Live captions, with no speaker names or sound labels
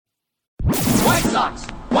White Sox!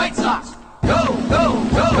 White Sox! Go, go, go,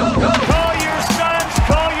 go, go! Call your sons,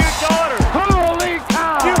 call your daughters. Holy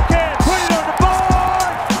cow! You can put it on the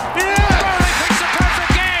board. Yeah! It's a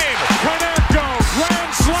perfect game! Konecko,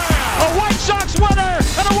 grand slam. A White Sox winner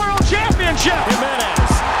and a world championship.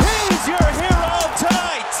 Jimenez, he's your hero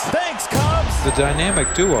tonight. Thanks, Cubs. The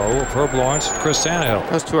dynamic duo of Herb Lawrence and Chris Tannehill.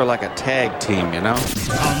 Those two are like a tag team, you know?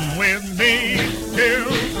 Come with me to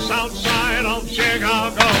the south side of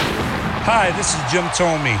Chicago. Hi, this is Jim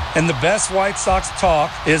Thome, and the best White Sox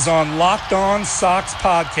talk is on Locked On Sox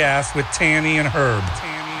podcast with Tanny and Herb.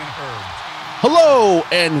 Hello,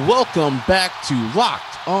 and welcome back to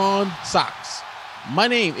Locked On Sox. My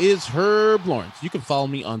name is Herb Lawrence. You can follow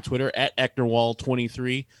me on Twitter at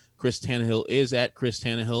Ecknerwall23. Chris Tannehill is at Chris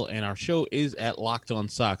Tannehill, and our show is at Locked On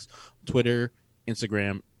Sox, Twitter,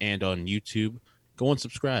 Instagram, and on YouTube. Go and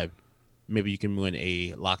subscribe. Maybe you can win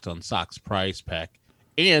a Locked On Sox prize pack.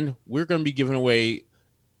 And we're going to be giving away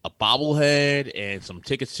a bobblehead and some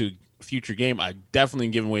tickets to a future game. I definitely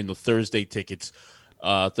giving away the Thursday tickets,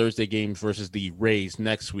 Thursday games versus the Rays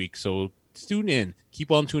next week. So tune in.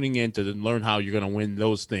 Keep on tuning in to learn how you're going to win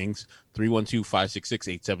those things.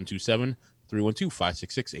 312-566-8727.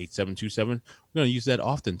 312-566-8727. We're going to use that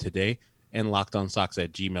often today. And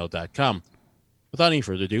lockedonsox@gmail.com. Without any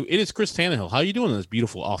further ado, it is Chris Tannehill. How are you doing on this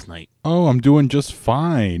beautiful off night? Oh, I'm doing just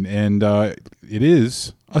fine. And it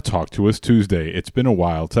is a Talk to Us Tuesday. It's been a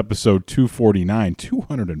while. It's episode 249.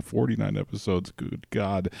 249 episodes. Good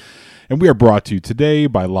God. And we are brought to you today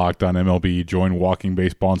by Locked On MLB. Join Walking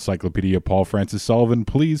Baseball Encyclopedia Paul Francis Sullivan.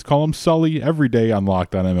 Please call him Sully every day on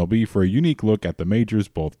Locked On MLB for a unique look at the majors,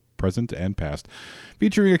 both present and past,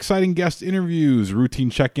 featuring exciting guest interviews,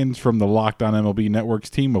 routine check-ins from the Locked On MLB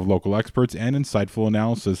Network's team of local experts, and insightful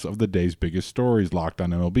analysis of the day's biggest stories. Locked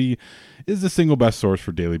On MLB is the single best source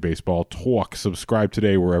for daily baseball talk. Subscribe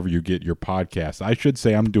today wherever you get your podcasts. I should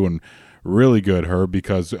say I'm doing really good, Herb,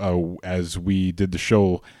 because as we did the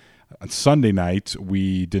show on Sunday night,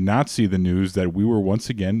 we did not see the news that we were once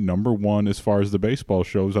again number one as far as the baseball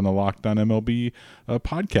shows on the Locked On MLB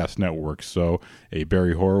podcast network. So a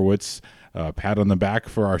Barry Horowitz pat on the back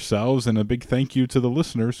for ourselves, and a big thank you to the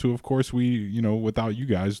listeners who, of course, without you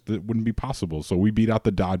guys, that wouldn't be possible. So we beat out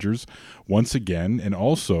the Dodgers once again, and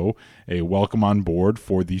also a welcome on board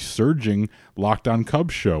for the surging Locked On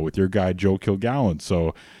Cubs show with your guy Joe Kilgallen.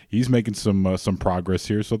 So he's making some progress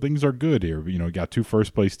here. So things are good here. Got two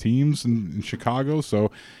first place teams in Chicago, so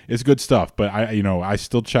it's good stuff. But I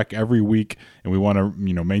still check every week, and we want to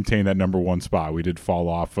maintain that number one spot. We did fall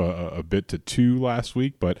off a bit to 2 last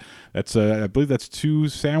week, but that's I believe that's 2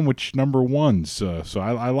 sandwich number ones. So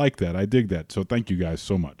I like that. I dig that. So thank you guys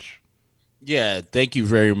so much. Yeah, thank you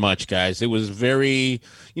very much, guys. It was very,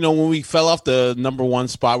 when we fell off the number one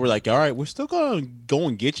spot, we're like, all right, we're still going to go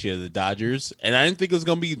and get you, the Dodgers. And I didn't think it was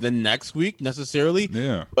going to be the next week necessarily.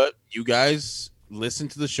 Yeah. But you guys listen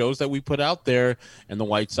to the shows that we put out there, and the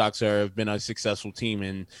White Sox have been a successful team.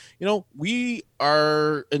 And, we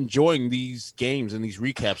are enjoying these games and these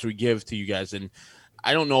recaps we give to you guys. And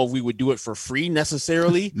I don't know if we would do it for free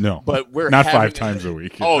necessarily. No, but we're not 5 times a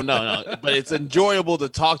week. Oh, no. But it's enjoyable to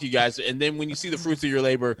talk to you guys. And then when you see the fruits of your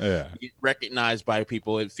labor get recognized by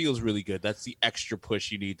people, it feels really good. That's the extra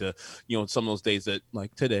push you need to, some of those days that,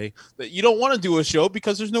 like today, that you don't want to do a show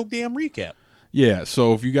because there's no damn recap. Yeah,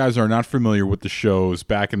 so if you guys are not familiar with the shows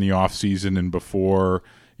back in the off season and before,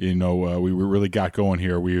 we really got going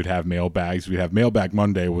here, we would have mailbags. We'd have Mailbag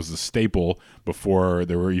Monday was the staple before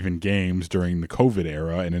there were even games during the COVID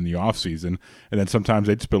era and in the off season. And then sometimes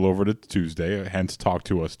they'd spill over to Tuesday, hence Talk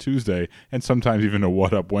to Us Tuesday, and sometimes even a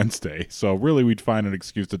What Up Wednesday. So really we'd find an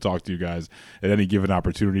excuse to talk to you guys at any given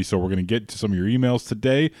opportunity. So we're going to get to some of your emails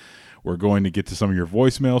today. We're going to get to some of your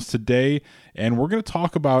voicemails today. And we're going to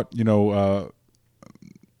talk about,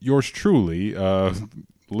 yours truly,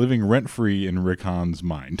 living rent-free in Rick Hahn's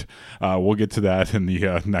mind. We'll get to that in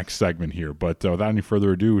the next segment here. But without any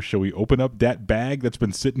further ado, shall we open up that bag that's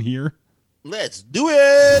been sitting here? Let's do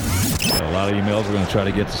it! Got a lot of emails. We're going to try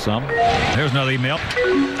to get to some. There's another email.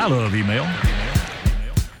 I love email.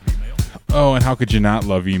 Oh, and how could you not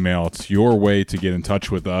love email? It's your way to get in touch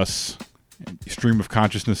with us. Stream of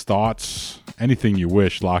consciousness thoughts, anything you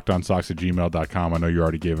wish, lockedonsox@gmail.com. I know you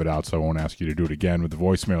already gave it out, so I won't ask you to do it again with the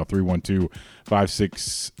voicemail,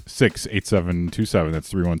 312-566-8727.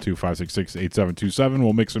 That's 312-566-8727.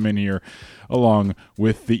 We'll mix them in here along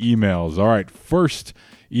with the emails. All right, first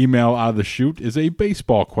email out of the chute is a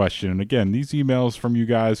baseball question. And again, these emails from you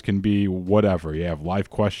guys can be whatever. You have life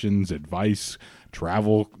questions, advice,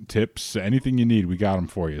 travel tips, anything you need, we got them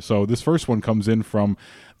for you. So this first one comes in from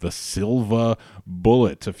the Silva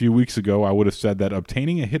Bullet. A few weeks ago, I would have said that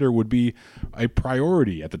obtaining a hitter would be a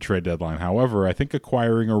priority at the trade deadline. However, I think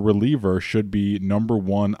acquiring a reliever should be number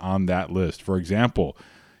one on that list. For example,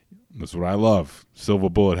 that's what I love. Silva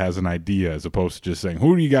Bullet has an idea as opposed to just saying,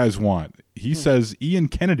 who do you guys want? He says Ian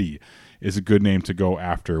Kennedy is a good name to go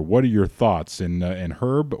after. What are your thoughts? And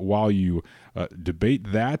Herb, while you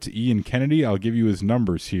debate that, Ian Kennedy, I'll give you his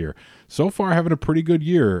numbers here. So far, having a pretty good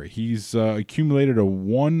year. He's accumulated a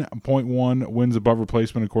 1.1 wins above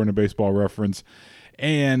replacement according to Baseball Reference,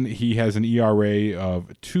 and he has an ERA of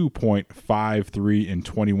 2.53 in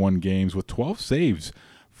 21 games with 12 saves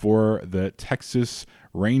for the Texas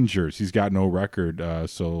Rangers. He's got no record,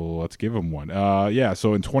 so let's give him one.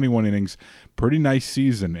 So in 21 innings, pretty nice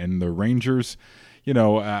season. And the Rangers,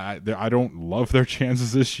 I don't love their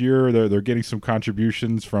chances this year. They're getting some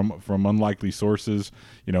contributions from unlikely sources.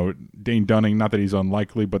 Dane Dunning, not that he's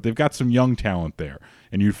unlikely, but they've got some young talent there.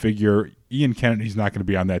 And you figure Ian Kennedy's not going to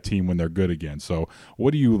be on that team when they're good again. So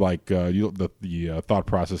what do you like, the thought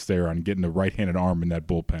process there on getting the right-handed arm in that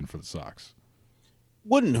bullpen for the Sox?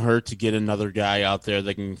 Wouldn't hurt to get another guy out there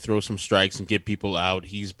that can throw some strikes and get people out.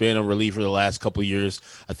 He's been a reliever the last couple of years.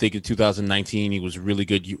 I think in 2019 he was a really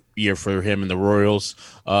good year for him in the Royals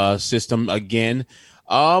system again.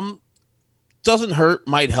 Doesn't hurt,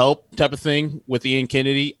 might help type of thing with Ian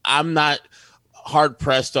Kennedy. I'm not hard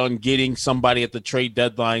pressed on getting somebody at the trade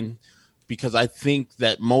deadline because I think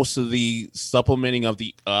that most of the supplementing of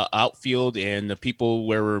the outfield and the people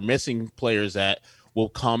where we're missing players at will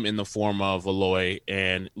come in the form of Eloy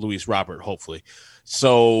and Luis Robert, hopefully.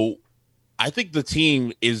 So I think the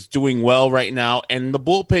team is doing well right now. And the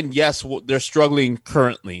bullpen, yes, they're struggling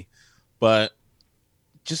currently, but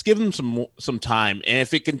just give them some time. And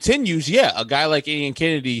if it continues, a guy like Ian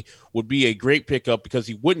Kennedy would be a great pickup because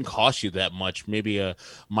he wouldn't cost you that much. Maybe a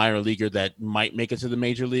minor leaguer that might make it to the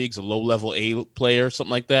major leagues, a low-level A player, something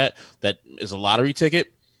like that is a lottery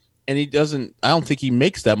ticket. And I don't think he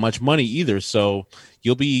makes that much money either. So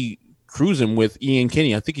you'll be cruising with Ian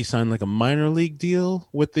Kennedy. I think he signed like a minor league deal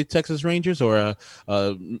with the Texas Rangers or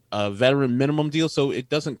a veteran minimum deal. So it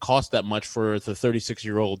doesn't cost that much for the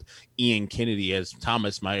 36-year-old Ian Kennedy, as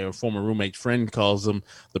Thomas, my former roommate friend, calls him,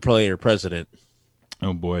 the player president.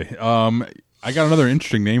 Oh, boy. I got another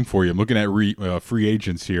interesting name for you. I'm looking at free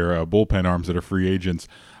agents here, bullpen arms that are free agents.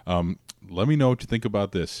 Let me know what you think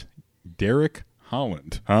about this. Derek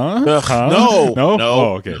Holland, huh? No.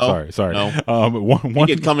 Oh, okay. Sorry. No. He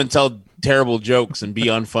could come and tell terrible jokes and be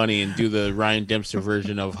unfunny and do the Ryan Dempster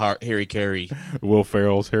version of Harry Carey. Will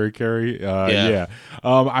Ferrell's Harry Carey. Yeah.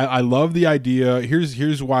 I love the idea.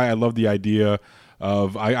 Here's why I love the idea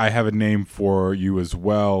of. I have a name for you as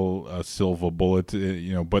well, Silva Bullet.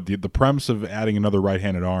 But the premise of adding another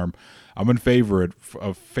right-handed arm, I'm in favor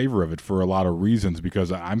of it for a lot of reasons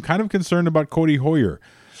because I'm kind of concerned about Cody Hoyer.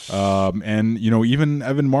 And even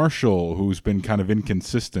Evan Marshall, who's been kind of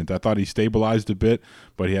inconsistent. I thought he stabilized a bit,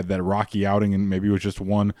 but he had that rocky outing, and maybe it was just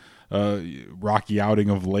one rocky outing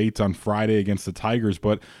of late on Friday against the Tigers.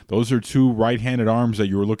 But those are two right-handed arms that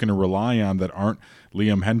you were looking to rely on that aren't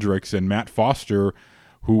Liam Hendriks. And Matt Foster,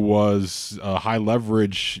 who was a high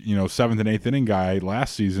leverage, 7th and 8th inning guy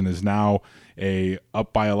last season, is now a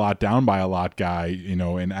up by a lot, down by a lot guy,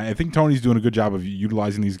 and I think Tony's doing a good job of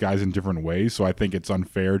utilizing these guys in different ways. So I think it's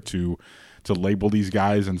unfair to label these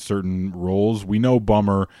guys in certain roles. We know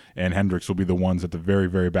Bummer and Hendricks will be the ones at the very,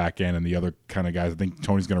 very back end, and the other kind of guys, I think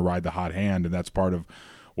Tony's going to ride the hot hand, and that's part of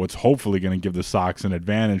what's hopefully going to give the Sox an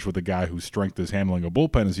advantage with a guy whose strength is handling a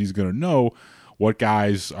bullpen, is he's going to know what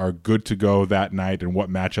guys are good to go that night and what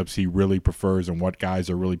matchups he really prefers and what guys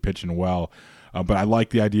are really pitching well. But I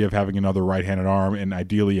like the idea of having another right-handed arm and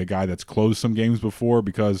ideally a guy that's closed some games before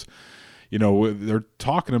because, they're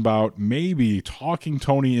talking about maybe talking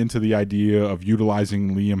Tony into the idea of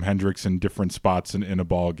utilizing Liam Hendriks in different spots in a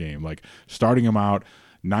ball game, like starting him out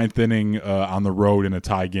 9th inning on the road in a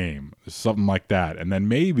tie game, something like that. And then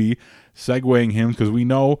maybe segueing him because we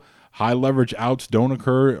know high leverage outs don't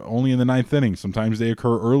occur only in the 9th inning. Sometimes they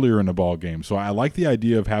occur earlier in the ball game. So I like the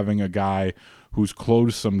idea of having a guy who's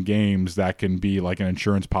closed some games that can be like an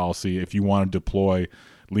insurance policy if you want to deploy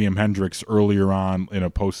Liam Hendriks earlier on in a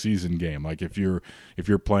postseason game. Like if you're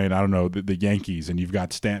playing, I don't know, the Yankees and you've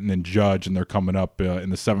got Stanton and Judge and they're coming up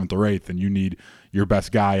in the 7th or 8th and you need your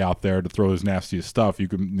best guy out there to throw his nastiest stuff, you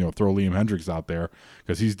can throw Liam Hendriks out there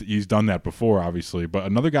because he's done that before, obviously. But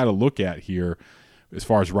another guy to look at here as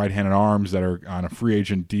far as right-handed arms that are on a free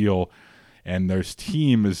agent deal, and their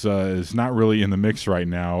team is not really in the mix right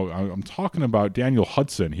now. I'm talking about Daniel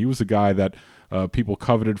Hudson. He was a guy that people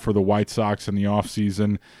coveted for the White Sox in the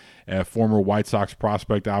offseason. Former White Sox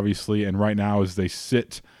prospect, obviously, and right now as they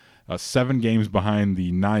sit 7 games behind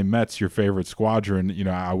the 9 Mets, your favorite squadron,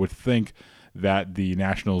 I would think that the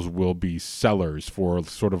Nationals will be sellers for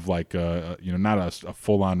sort of like not a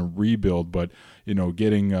full-on rebuild, but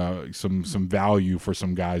getting some value for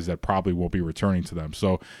some guys that probably won't be returning to them.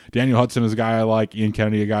 So Daniel Hudson is a guy I like, Ian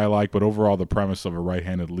Kennedy a guy I like, but overall the premise of a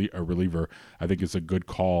right-handed reliever I think is a good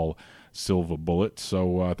call, Silva Bullet.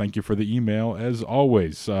 So thank you for the email as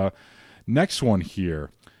always. Next one here.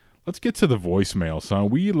 Let's get to the voicemail,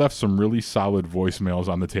 son. We left some really solid voicemails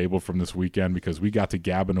on the table from this weekend because we got to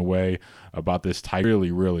gabbing away about this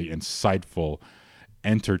really, really insightful,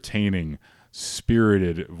 entertaining,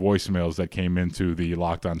 spirited voicemails that came into the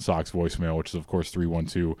Locked On Sox voicemail, which is, of course,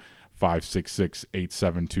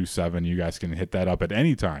 312-566-8727. You guys can hit that up at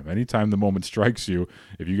any time the moment strikes you.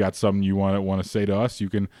 If you got something you want to say to us, you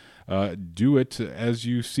can do it as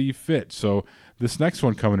you see fit. So this next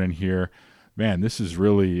one coming in here, man, this is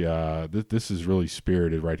really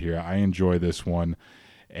spirited right here. I enjoy this one,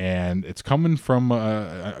 and it's coming from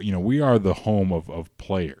we are the home of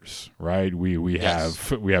players, right? We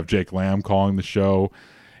have Jake Lamb calling the show,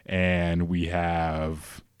 and we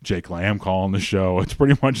have Jake Lamb calling the show. It's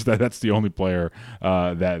pretty much that's the only player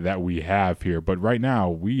that we have here. But right now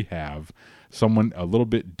we have someone a little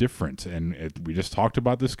bit different, and we just talked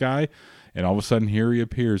about this guy. And all of a sudden, here he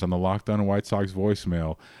appears on the Locked On White Sox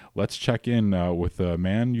voicemail. Let's check in with a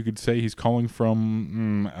man you could say he's calling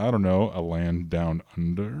from, a land down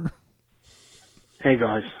under. Hey,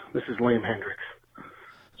 guys. This is Liam Hendricks.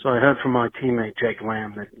 So I heard from my teammate Jake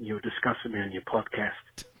Lamb that you were discussing me on your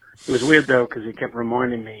podcast. It was weird, though, because he kept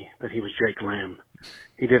reminding me that he was Jake Lamb.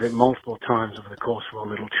 He did it multiple times over the course of our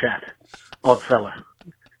little chat. Odd fella.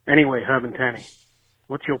 Anyway, Herb and Tanny,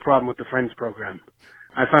 what's your problem with the Friends program?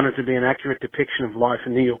 I found it to be an accurate depiction of life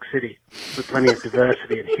in New York City, with plenty of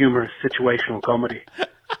diversity and humorous situational comedy.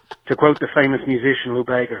 To quote the famous musician Lou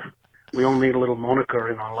Bega, we all need a little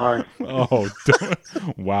moniker in our lives. Oh,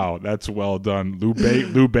 wow, that's well done.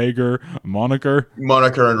 Lou Bega, moniker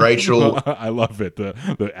and Rachel. I love it.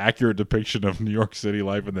 The accurate depiction of New York City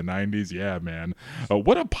life in the 90s. Yeah, man.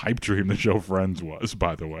 What a pipe dream the show Friends was,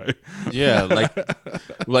 by the way. Yeah,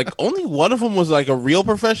 like only one of them was like a real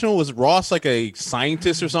professional. Was Ross like a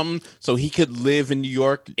scientist or something, so he could live in New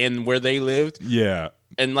York and where they lived? Yeah.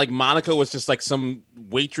 And like Monica was just like some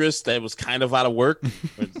waitress that was kind of out of work.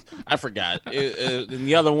 I forgot. And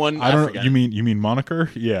the other one, I forgot. You mean Moniker?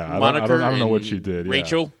 Yeah, Moniker. I don't know what she did.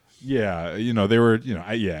 Rachel. Yeah, they were.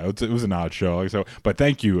 It was an odd show. So, but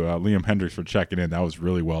thank you, Liam Hendricks, for checking in. That was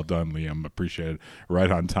really well done, Liam. Appreciate it.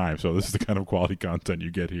 Right on time. So this is the kind of quality content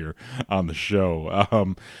you get here on the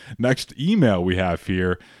show. Next email we have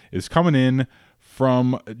here is coming in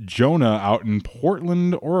from Jonah out in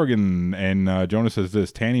Portland, Oregon. And Jonah says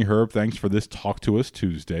this: Tanny, Herb, thanks for this Talk to Us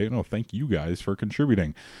Tuesday. No, thank you guys for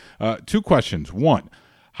contributing. 2 questions. 1,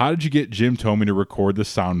 how did you get Jim Thome to record the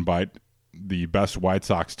soundbite, the best White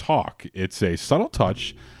Sox talk? It's a subtle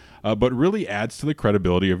touch, but really adds to the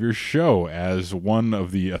credibility of your show as one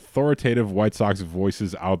of the authoritative White Sox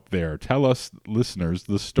voices out there. Tell us, listeners,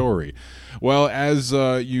 the story. Well, as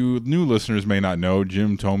you new listeners may not know,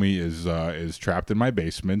 Jim Thome is trapped in my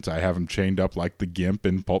basement. I have him chained up like the Gimp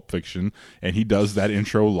in Pulp Fiction, and he does that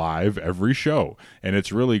intro live every show. And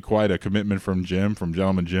it's really quite a commitment from Jim, from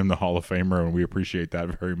Gentleman Jim, the Hall of Famer, and we appreciate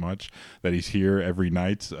that very much, that he's here every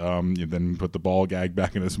night. Then put the ball gag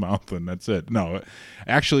back in his mouth, and that's it. No,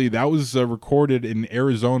 actually, that was recorded in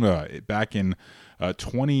Arizona back in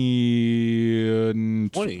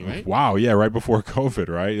 2020, right? Wow, yeah, right before COVID,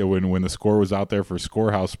 right? When the Score was out there for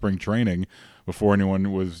Scorehouse spring training, before anyone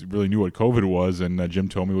really knew what COVID was, and Jim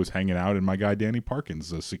Thome was hanging out, and my guy Danny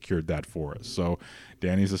Parkins secured that for us. So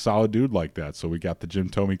Danny's a solid dude like that. So we got the Jim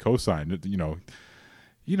Thome cosign.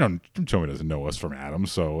 Jim Thome doesn't know us from Adam,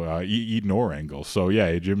 so eat nor angle. So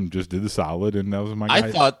yeah, Jim just did the solid, and that was my guy.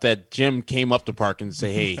 I thought that Jim came up to Park and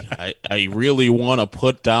say, "Hey, I really want to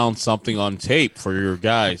put down something on tape for your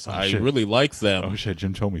guys. I really like them." Oh shit,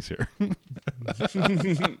 Jim Thome's here. All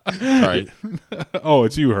right. Oh,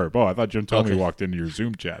 it's you, Herb. Oh, I thought Jim Thome walked into your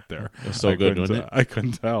Zoom chat there. That's so good, wasn't it? I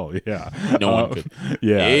couldn't tell. Yeah, no one could.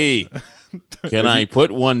 Yeah. Hey, can I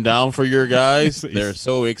put one down for your guys? They're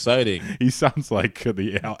so exciting. He sounds like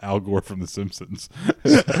the Al Gore from The Simpsons.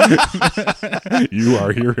 You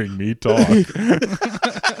are hearing me talk.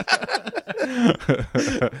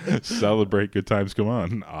 Celebrate good times. Come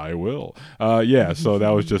on. I will. Yeah, so that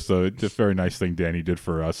was just a very nice thing Danny did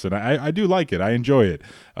for us. And I do like it. I enjoy it.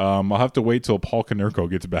 I'll have to wait till Paul Konerko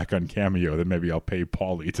gets back on Cameo. Then maybe I'll pay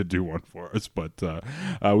Paulie to do one for us. But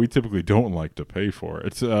we typically don't like to pay for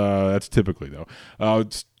it. That's typically, though.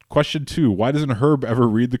 Question 2, why doesn't Herb ever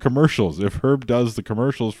read the commercials? If Herb does the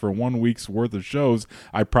commercials for 1 week's worth of shows,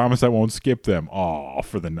 I promise I won't skip them. Oh,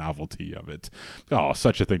 for the novelty of it. Oh,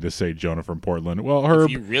 such a thing to say, Jonah from Portland. Well, Herb...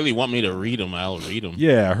 If you really want me to read them, I'll read them.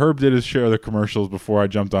 Yeah, Herb did his share of the commercials before I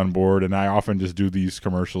jumped on board, and I often just do these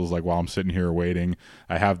commercials like while I'm sitting here waiting.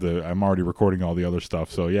 I'm already recording all the other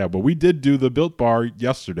stuff, so yeah. But we did do the Built Bar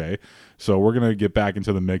yesterday, so we're going to get back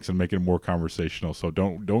into the mix and make it more conversational. So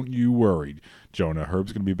don't you worry, Jonah.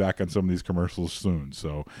 Herb's going to be back on some of these commercials soon.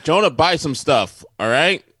 So Jonah, buy some stuff, all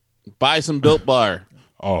right? Buy some Built Bar.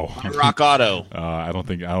 Oh, Rock Auto. I don't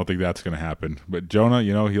think that's going to happen. But Jonah,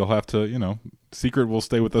 he'll have to, secret will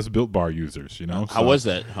stay with us Built Bar users, How was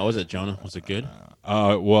that? How was it, Jonah? Was it good?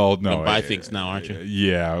 Well, no. You buy things now, aren't you?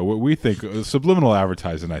 Yeah, we think subliminal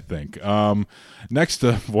advertising, I think. Next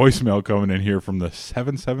voicemail coming in here from the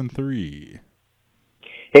 773.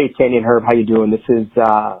 Hey, Sandy and Herb, how you doing? This is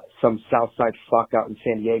some Southside fuck out in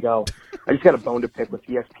San Diego. I just got a bone to pick with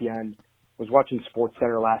ESPN. I was watching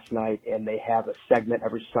SportsCenter last night, and they have a segment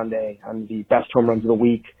every Sunday on the best home runs of the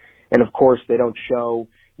week. And, of course, they don't show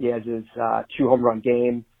Yaz's 2-home run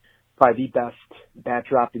game, probably the best bat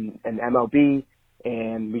drop in MLB,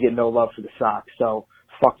 and we get no love for the Sox. So,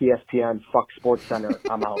 fuck ESPN, fuck SportsCenter,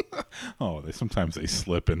 I'm out. Oh, sometimes they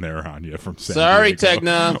slip in there on you from San Sorry, Diego.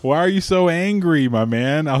 Tegna. Why are you so angry, my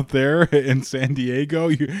man, out there in San Diego?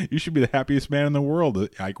 You should be the happiest man in the world. You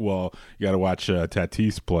got to watch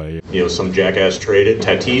Tatis play. Some jackass traded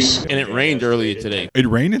Tatis. And it rained earlier today. It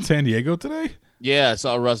rained in San Diego today? Yeah, I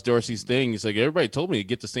saw Russ Dorsey's thing. He's like, everybody told me to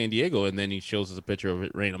get to San Diego, and then he shows us a picture of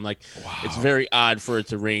it rain. I'm like, wow. It's very odd for it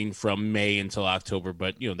to rain from May until October,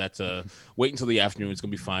 but that's wait until the afternoon. It's gonna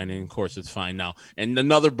be fine, and of course, it's fine now. And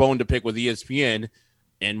another bone to pick with ESPN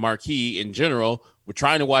and Marquee in general. We're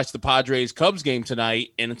trying to watch the Padres-Cubs game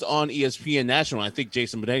tonight, and it's on ESPN National. I think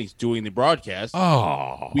Jason Benetti's doing the broadcast.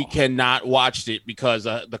 Oh. We cannot watch it because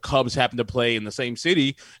the Cubs happen to play in the same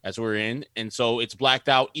city as we're in, and so it's blacked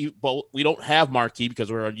out. But we don't have Marquee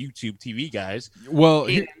because we're on YouTube TV, guys. Well,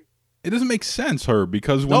 it doesn't make sense, Herb,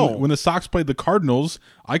 because when the Sox played the Cardinals,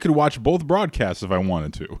 I could watch both broadcasts if I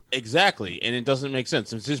wanted to. Exactly, and it doesn't make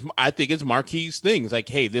sense. It's just, I think it's Marquee's thing. It's like,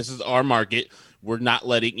 hey, this is our market. We're not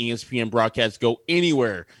letting ESPN broadcasts go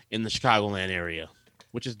anywhere in the Chicagoland area,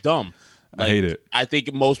 which is dumb. I hate it. I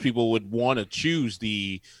think most people would want to choose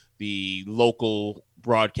the local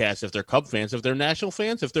broadcast if they're Cub fans. If they're National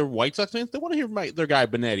fans, if they're White Sox fans, they want to hear their guy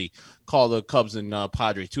Benetti call the Cubs and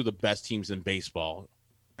Padres two of the best teams in baseball.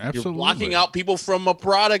 Absolutely. You're blocking out people from a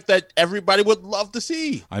product that everybody would love to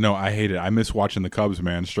see. I know. I hate it. I miss watching the Cubs,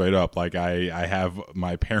 man, straight up. Like, I have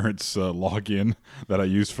my parents' login that I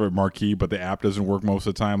use for Marquee, but the app doesn't work most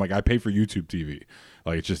of the time. Like, I pay for YouTube TV.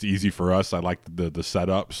 Like, it's just easy for us. I like the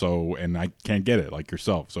setup, and I can't get it like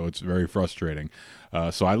yourself, so it's very frustrating.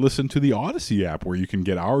 So I listen to the Odyssey app where you can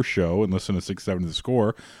get our show and listen to 6-7 The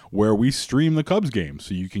Score, where we stream the Cubs games.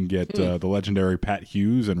 So you can get the legendary Pat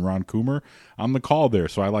Hughes and Ron Coomer on the call there.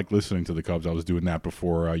 So I like listening to the Cubs. I was doing that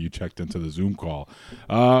before you checked into the Zoom call.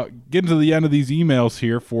 Getting to the end of these emails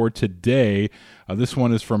here for today. This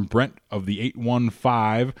one is from Brent of the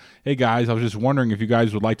 815. Hey, guys, I was just wondering if you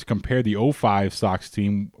guys would like to compare the 05 Sox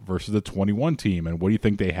team versus the 21 team, and what do you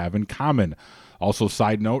think they have in common? Also,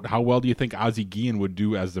 side note, how well do you think Ozzie Guillen would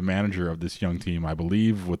do as the manager of this young team? I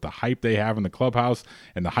believe with the hype they have in the clubhouse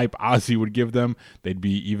and the hype Ozzie would give them, they'd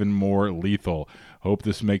be even more lethal. Hope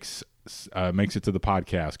this makes it to the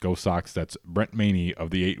podcast. Go Sox. That's Brent Maney of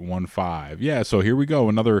the 815. Yeah, so here we go.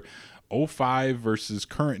 Another 05 versus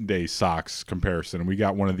current day Sox comparison. We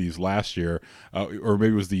got one of these last year, or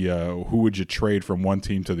maybe it was the who would you trade from one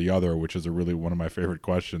team to the other, which is really one of my favorite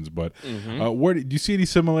questions. But do you see any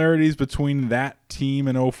similarities between that team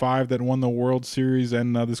in 05 that won the World Series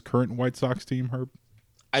and this current White Sox team, Herb?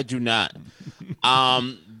 I do not.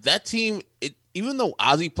 That team, even though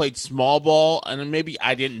Ozzie played small ball, and maybe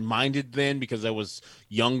I didn't mind it then because I was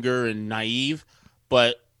younger and naive,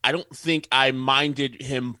 but I don't think I minded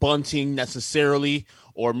him bunting necessarily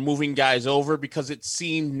or moving guys over because it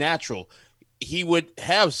seemed natural. He would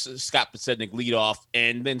have Scott Podsednik lead off,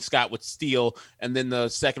 and then Scott would steal, and then the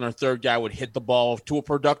second or third guy would hit the ball to a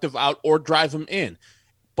productive out or drive him in.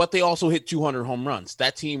 But they also hit 200 home runs.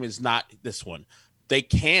 That team is not this one. They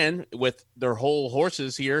can, with their whole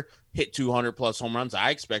horses here, hit 200-plus home runs. I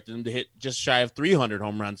expected them to hit just shy of 300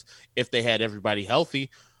 home runs if they had everybody healthy.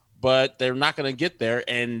 but they're not going to get there,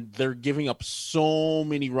 and they're giving up so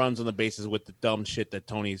many runs on the bases with the dumb shit that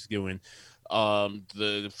Tony's doing.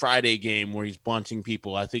 The Friday game where he's bunting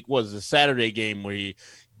people, I think was the Saturday game where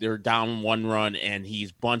they're down 1 run and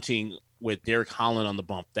he's bunting with Derek Holland on the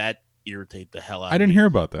bump. That irritated the hell out of me. I didn't hear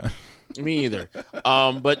about that. Me either.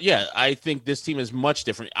 But yeah, I think this team is much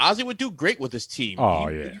different. Ozzie would do great with this team. Oh,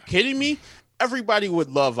 Are you kidding me? Everybody would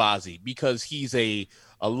love Ozzie because he's a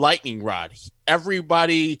lightning rod.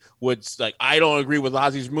 Everybody would like, I don't agree with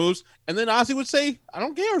Ozzie's moves. And then Ozzie would say, I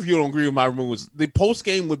don't care if you don't agree with my moves. The post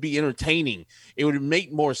game would be entertaining. It would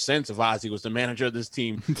make more sense if Ozzie was the manager of this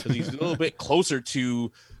team because he's a little bit closer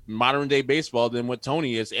to modern day baseball than what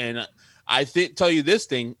Tony is. And I tell you this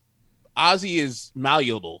thing, Ozzie is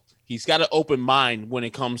malleable. He's got an open mind when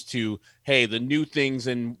it comes to, hey, the new things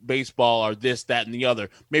in baseball are this, that, and the other.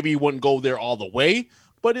 Maybe he wouldn't go there all the way,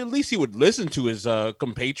 but at least he would listen to his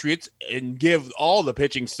compatriots and give all the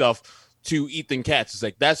pitching stuff to Ethan Katz. It's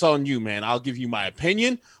like, that's on you, man. I'll give you my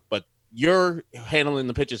opinion, but you're handling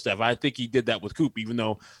the pitching stuff. I think he did that with Coop, even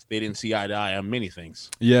though they didn't see eye to eye on many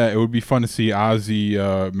things. Yeah, it would be fun to see Ozzie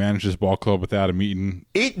manage this ball club with Adam Eaton.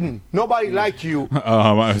 Eaton, nobody like you.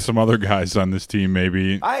 Some other guys on this team,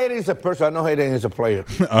 maybe. I hate him as a person. I know hate him as a player.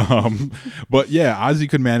 But yeah, Ozzie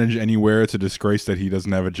could manage anywhere. It's a disgrace that he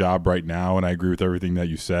doesn't have a job right now, and I agree with everything that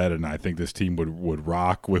you said, and I think this team would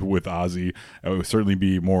rock with Ozzie. It would certainly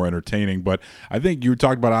be more entertaining, but I think you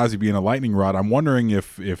talked about Ozzie being a lightning rod. I'm wondering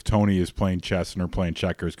if Tony is playing chess and or playing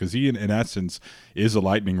checkers, because he, in essence, is a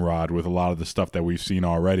lightning rod with a lot of the stuff that we've seen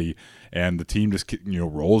already, and the team just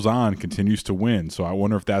rolls on, continues to win. So I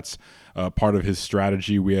wonder if that's part of his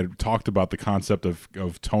strategy. We had talked about the concept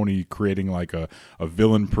of Tony creating like a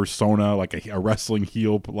villain persona, like a wrestling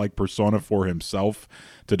heel like persona for himself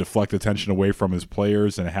to deflect attention away from his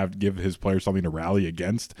players and give his players something to rally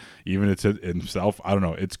against, even it's himself. I don't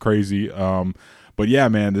know. It's crazy. But yeah,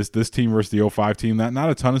 man, this team versus the 05 team, not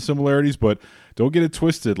a ton of similarities, but don't get it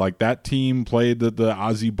twisted. Like, that team played the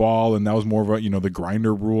Ozzie ball, and that was more of a, the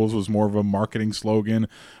grinder rules was more of a marketing slogan,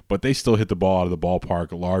 but they still hit the ball out of the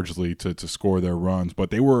ballpark largely to score their runs.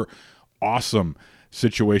 But they were awesome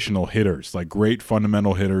situational hitters, like great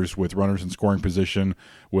fundamental hitters with runners in scoring position,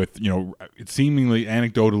 with, seemingly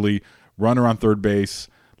anecdotally runner on third base,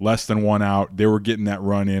 less than 1 out. They were getting that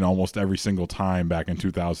run in almost every single time back in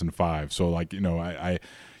 2005. So like,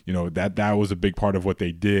 that was a big part of what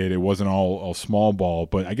they did. It wasn't all small ball,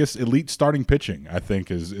 but I guess elite starting pitching, I think,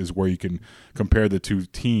 is where you can compare the two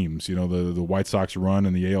teams. The White Sox run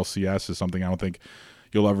and the ALCS is something I don't think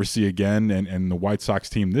you'll ever see again. And the White Sox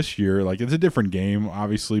team this year, like, it's a different game,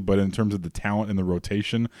 obviously, but in terms of the talent and the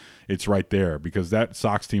rotation, it's right there, because that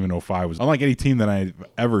Sox team in 05 was unlike any team that I've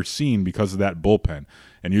ever seen because of that bullpen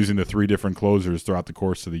and using the 3 different closers throughout the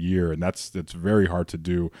course of the year. And that's very hard to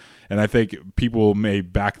do. And I think people may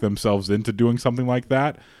back themselves into doing something like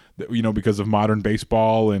that, because of modern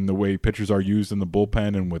baseball and the way pitchers are used in the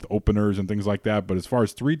bullpen and with openers and things like that. But as far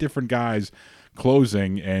as 3 different guys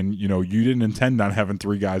closing, and you didn't intend on having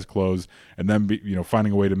 3 guys close and then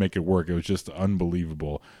finding a way to make it work, it was just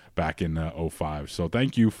unbelievable back in 05. So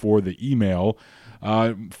thank you for the email.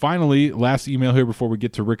 Finally, last email here before we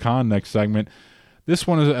get to Rick Hahn next segment. This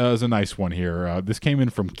one is a nice one here. This came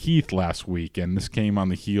in from Keith last week, and this came on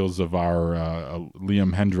the heels of our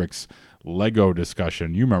Liam Hendriks Lego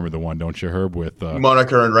discussion. You remember the one, don't you, Herb, with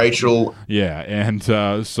Monica and Rachel? Yeah, and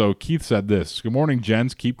so Keith said this: "Good morning,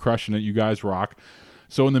 gents. Keep crushing it. You guys rock.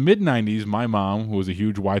 So in the mid-'90s, my mom, who was a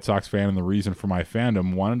huge White Sox fan and the reason for my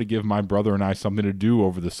fandom, wanted to give my brother and I something to do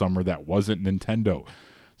over the summer that wasn't Nintendo.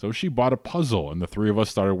 So she bought a puzzle, and the 3 of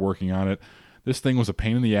us started working on it. This thing was a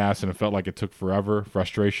pain in the ass, and it felt like it took forever.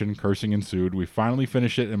 Frustration, cursing ensued. We finally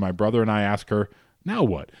finished it, and my brother and I ask her, now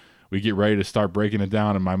what? We get ready to start breaking it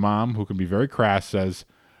down, and my mom, who can be very crass, says,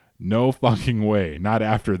 no fucking way, not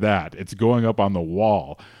after that. It's going up on the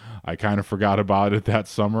wall. I kind of forgot about it that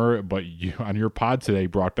summer, but you on your pod today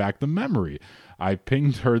brought back the memory. I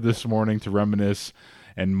pinged her this morning to reminisce,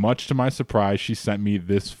 and much to my surprise, she sent me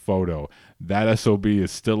this photo. That SOB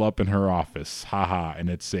is still up in her office. Haha. And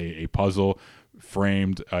it's a puzzle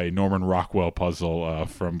framed, a Norman Rockwell puzzle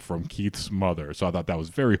from Keith's mother. So I thought that was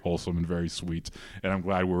very wholesome and very sweet. And I'm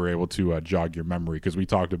glad we were able to jog your memory, because we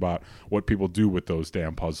talked about what people do with those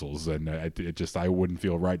damn puzzles. And I wouldn't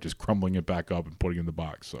feel right just crumbling it back up and putting it in the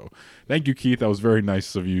box. So thank you, Keith. That was very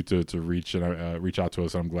nice of you to reach out to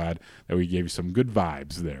us. I'm glad that we gave you some good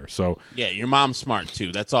vibes there. So yeah, your mom's smart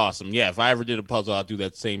too. That's awesome. Yeah, if I ever did a puzzle, I'll do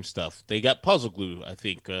that same stuff. They got puzzle glue, I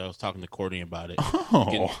think. I was talking to Courtney about it.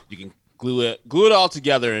 Oh. You can glue it all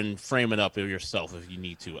together and frame it up yourself if you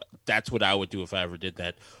need to. That's what I would do if I ever did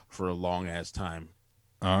that for a long ass time.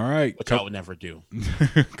 All right. Which I would never do.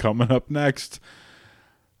 Coming up next,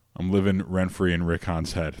 I'm living rent-free in Rick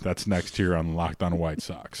Hahn's head. That's next here on Locked On White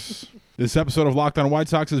Sox. This episode of Locked On White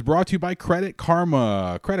Sox is brought to you by Credit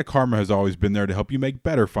Karma. Credit Karma has always been there to help you make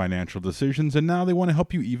better financial decisions, and now they want to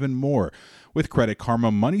help you even more. With Credit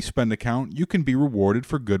Karma Money Spend account, you can be rewarded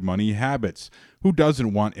for good money habits. Who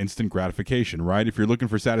doesn't want instant gratification, right? If you're looking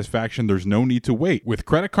for satisfaction, there's no need to wait. With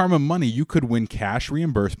Credit Karma Money, you could win cash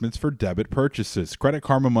reimbursements for debit purchases. Credit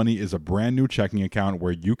Karma Money is a brand new checking account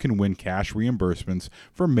where you can win cash reimbursements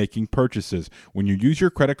for making purchases. When you use your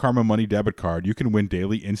Credit Karma Money debit card, you can win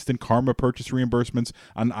daily instant Karma purchase reimbursements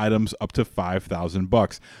on items up to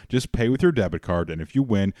 $5,000. Just pay with your debit card, and if you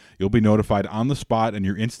win, you'll be notified on the spot, and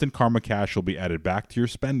your instant Karma cash will be added back to your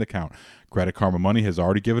spend account. Credit Karma Money has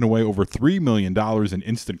already given away over $3 million in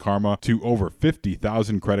instant Karma to over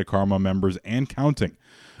 50,000 Credit Karma members and counting.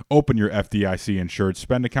 Open your FDIC-insured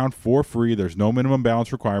spend account for free. There's no minimum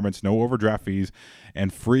balance requirements, no overdraft fees,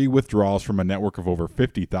 and free withdrawals from a network of over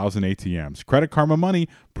 50,000 ATMs. Credit Karma Money,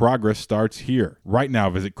 progress starts here. Right now,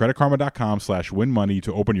 visit creditkarma.com/winmoney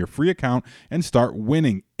to open your free account and start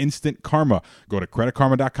winning instant Karma. Go to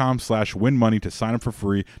creditkarma.com/winmoney to sign up for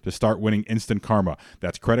free to start winning instant Karma.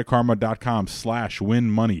 That's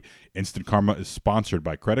creditkarma.com/winmoney. Instant Karma is sponsored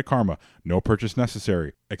by Credit Karma. No purchase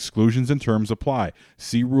necessary. Exclusions and terms apply.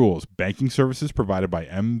 See rules. Banking services provided by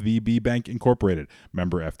MVB Bank Incorporated.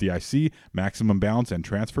 Member FDIC. Maximum balance and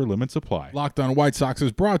transfer limits apply. Locked On White Sox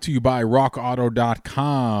is brought to you by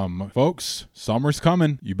RockAuto.com. Folks, summer's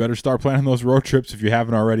coming. You better start planning those road trips if you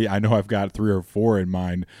haven't already. I know I've got 3 or 4 in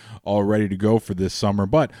mind all ready to go for this summer.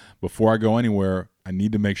 But before I go anywhere, I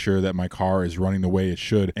need to make sure that my car is running the way it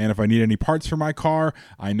should. And if I need any parts for my car,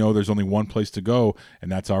 I know there's only one place to go,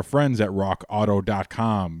 and that's our friends at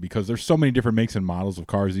RockAuto.com. Because there's so many different makes and models of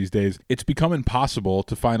cars these days, it's become impossible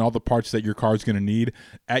to find all the parts that your car is going to need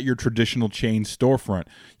at your traditional chain storefront.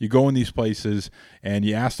 You go in these places, and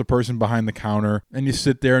you ask the person behind the counter, and you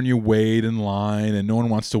sit there and you wait in line, and no one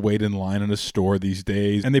wants to wait in line in a store these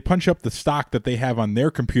days. And they punch up the stock that they have on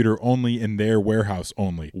their computer only in their warehouse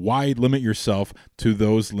only. Why limit yourself to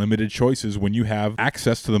those limited choices when you have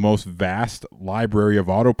access to the most vast library of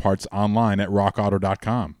auto parts online at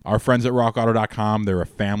rockauto.com. Our friends at rockauto.com, they're a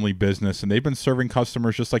family business, and they've been serving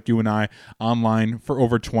customers just like you and I online for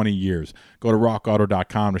over 20 years. Go to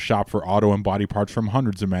rockauto.com to shop for auto and body parts from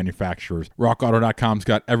hundreds of manufacturers. Rockauto.com's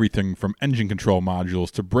got everything from engine control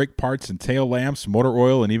modules to brake parts and tail lamps, motor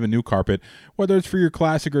oil, and even new carpet. Whether it's for your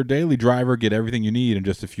classic or daily driver, get everything you need in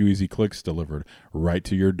just a few easy clicks delivered right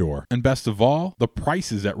to your door. And best of all, the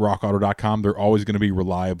prices at rockauto.com, they're always going to be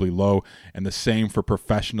reliably low, and the same for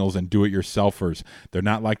professionals and do-it-yourselfers. They're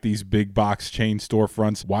not like these big box chain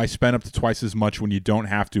storefronts. Why spend up to twice as much when you don't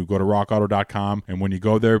have to? Go to rockauto.com, and when you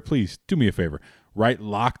go there, please do me a favor. Write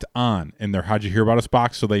Locked On in their How'd You Hear About Us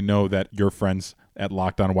box so they know that your friends at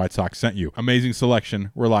Locked On White Sox sent you. Amazing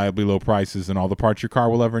selection, reliably low prices, and all the parts your car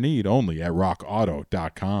will ever need only at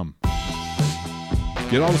rockauto.com.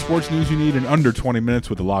 Get all the sports news you need in under 20 minutes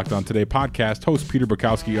with the Locked On Today podcast. Host Peter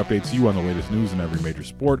Bukowski updates you on the latest news in every major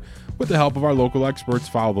sport with the help of our local experts.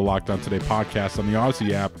 Follow the Locked On Today podcast on the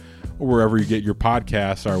Odyssey app or wherever you get your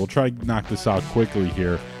podcasts. All right, we'll try to knock this out quickly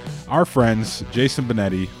here. Our friends, Jason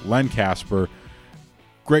Benetti, Len Casper,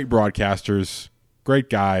 great broadcasters, great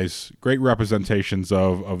guys, great representations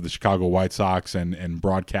of the Chicago White Sox and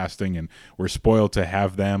broadcasting, and we're spoiled to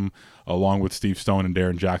have them along with Steve Stone and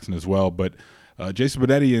Darren Jackson as well. But Jason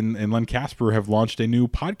Benetti and Len Casper have launched a new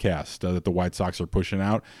podcast that the White Sox are pushing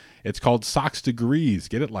out. It's called Sox Degrees.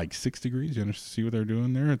 Get it like 6 degrees? You understand? See what they're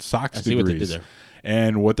doing there? It's Sox Degrees. I see what they did there.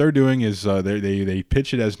 And what they're doing is they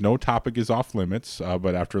pitch it as no topic is off limits,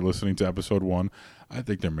 but after listening to episode 1, I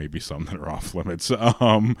think there may be some that are off limits.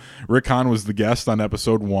 Rick Hahn was the guest on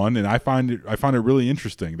episode 1, and I found it really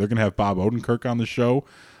interesting. They're going to have Bob Odenkirk on the show.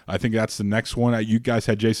 I think that's the next one. You guys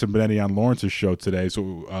had Jason Benetti on Lawrence's show today.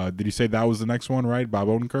 So did you say that was the next one, right? Bob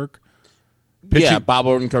Odenkirk? Yeah, Bob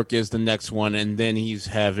Odenkirk is the next one. And then he's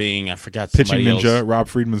having, I forgot somebody Pitching Ninja. else. Rob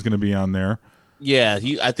Friedman's going to be on there. Yeah,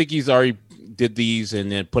 I think he's already did these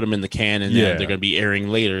and then put them in the can, and then they're going to be airing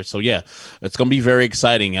later. So, yeah, it's going to be very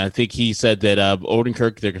exciting. I think he said that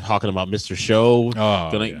Odenkirk, they're talking about Mr. Show,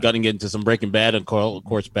 going to get into some Breaking Bad, and of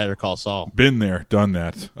course, Better Call Saul. Been there, done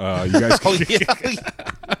that. You guys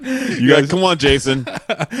You guys, come on, Jason.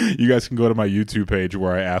 You guys can go to my YouTube page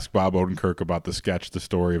where I ask Bob Odenkirk about the sketch, The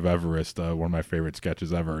Story of Everest, one of my favorite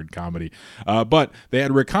sketches ever in comedy. But they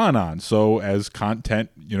had Rick Hahn on, so as content,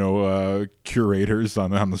 curators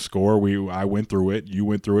on the score, I went through it. You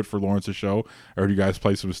went through it for Lawrence's show. I heard you guys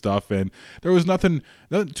play some stuff, and there was nothing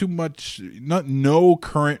too much, no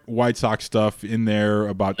current White Sox stuff in there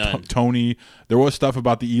about Tony. There was stuff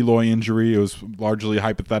about the Eloy injury. It was largely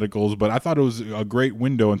hypotheticals, but I thought it was a great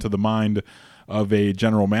window into the mind of a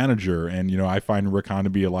general manager. And, I find Rick Hahn to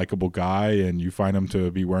be a likable guy, and you find him to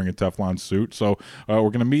be wearing a Teflon suit. So we're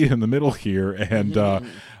going to meet in the middle here. And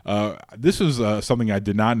this is something I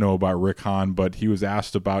did not know about Rick Hahn, but he was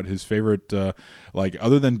asked about his favorite,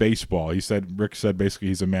 other than baseball. Rick said basically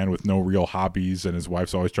he's a man with no real hobbies, and his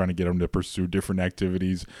wife's always trying to get him to pursue different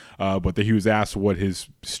activities. But he was asked what his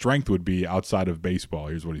strength would be outside of baseball.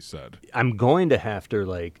 Here's what he said. I'm going to have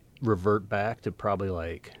to revert back to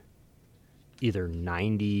probably either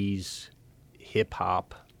 90s hip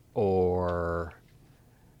hop or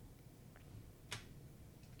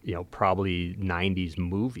probably 90s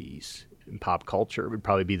movies and pop culture would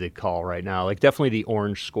probably be the call right now. Definitely the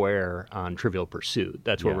orange square on Trivial Pursuit.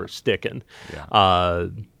 That's where we're sticking. Yeah.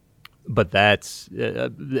 But that's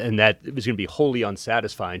and that was going to be wholly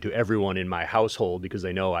unsatisfying to everyone in my household because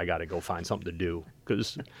they know I got to go find something to do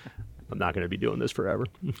because I'm not going to be doing this forever.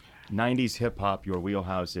 90s hip hop, your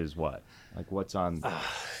wheelhouse is what? What's on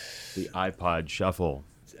the iPod Shuffle?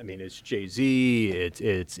 I mean, it's Jay-Z.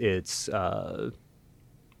 It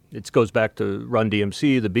goes back to Run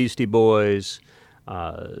DMC, the Beastie Boys.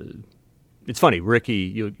 It's funny,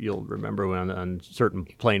 Ricky. You'll remember when on certain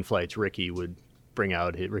plane flights, Ricky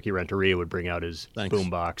Renteria would bring out his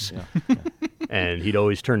boombox, and he'd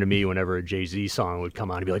always turn to me whenever a Jay-Z song would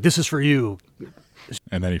come on. He'd be like, "This is for you."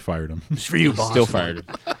 And then he fired him. It's for you, boss. Still fired him.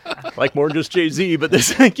 More than just Jay-Z, but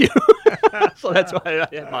thank you. So that's why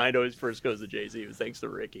mine always first goes to Jay-Z. It was thanks to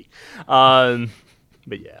Ricky. But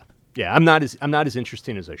yeah, I'm not as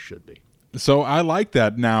interesting as I should be. So I like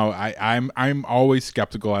that. Now I'm always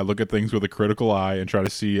skeptical. I look at things with a critical eye and try to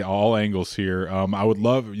see all angles here. I would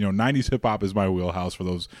love 90s hip hop is my wheelhouse for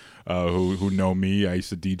those who know me. I used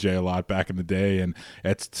to DJ a lot back in the day, and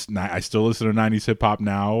I still listen to 90s hip hop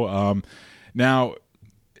now. Now,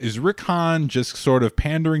 is Rick Hahn just sort of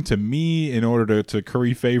pandering to me in order to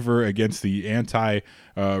curry favor against the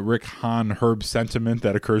anti-Rick Hahn Herb sentiment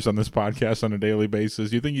that occurs on this podcast on a daily basis?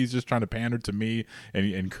 Do you think he's just trying to pander to me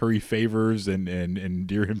and curry favors and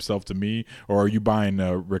endear himself to me? Or are you buying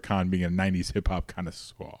Rick Hahn being a 90s hip-hop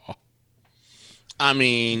connoisseur? I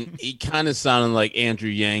mean, he kind of sounded like Andrew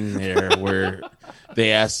Yang there, where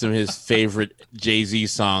they asked him his favorite Jay-Z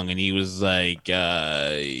song, and he was like,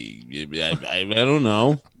 I don't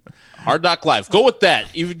know. Hard Knock Life. Go with that.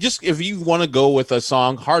 If you want to go with a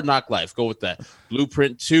song, Hard Knock Life, go with that.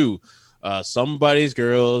 Blueprint 2. Somebody's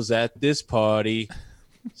girls at this party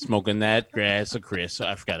smoking that glass of Chris.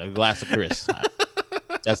 I forgot, a glass of Chris.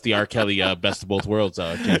 That's the R. Kelly Best of Both Worlds,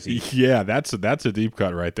 Jay-Z. Yeah, that's a deep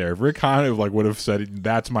cut right there. If Rick Hahn would have said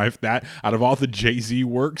that out of all the Jay-Z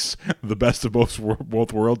works, the Best of Both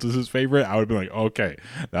Worlds is his favorite, I would be like, okay,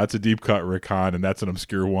 that's a deep cut, Rick Hahn, and that's an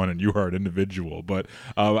obscure one, and you are an individual. But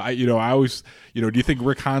I always, do you think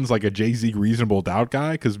Rick Hahn's like a Jay-Z Reasonable Doubt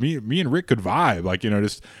guy? Because me and Rick could vibe,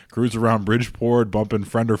 just cruise around Bridgeport, bumping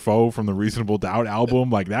Friend or Foe from the Reasonable Doubt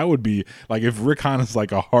album. That would be if Rick Hahn is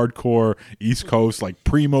like a hardcore East Coast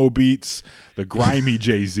primo beats, the grimy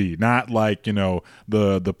Jay-Z, not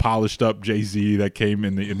the polished up Jay-Z that came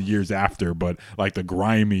in the years after, but the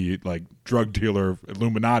grimy drug dealer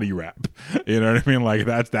Illuminati rap. You know what I mean?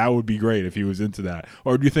 That would be great if he was into that.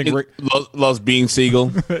 Or do you think Rick loves Bean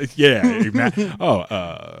Siegel? Yeah,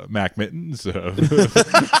 Mac Mittens,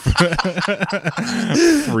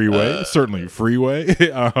 Freeway, certainly Freeway.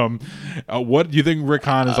 What do you think Rick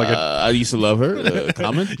Hahn is like? I used to love her.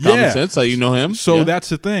 Common Yeah. Sense. How you know him? So that's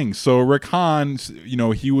the thing. So Rick Hahn,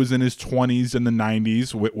 he was in his 20s in the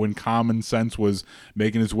 90s when Common Sense was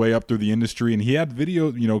making his way up through the industry, and he had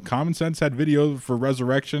video. Common Sense had video for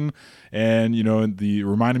Resurrection, and the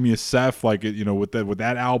reminded me of Seth, with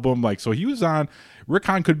that album. So he was on. Rick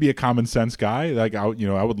Hahn could be a Common Sense guy. I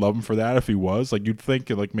would love him for that if he was. You'd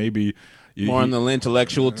think maybe. More on the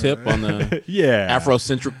intellectual tip, on the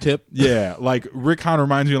Afrocentric tip. Yeah, Rick Hahn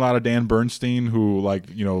reminds me a lot of Dan Bernstein, who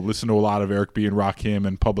listened to a lot of Eric B. and Rakim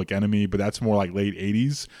and Public Enemy, but that's more late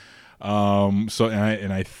 80s.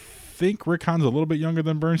 I think Rick Hahn's a little bit younger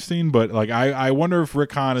than Bernstein, but I wonder if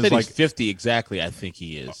Rick Hahn is he's 50 exactly. I think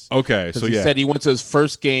he is. Okay, so he said he went to his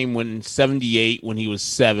first game in '78 when he was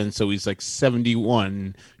 7, so he's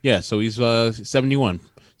 71. Yeah, so he's 71.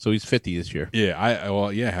 So he's 50 this year.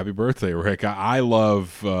 Yeah, happy birthday, Rick. I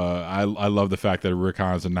love the fact that Rick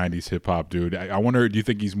Hahn is a 90s hip hop dude. I wonder, do you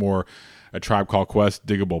think he's more a Tribe Called Quest,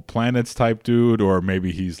 Diggable Planets type dude, or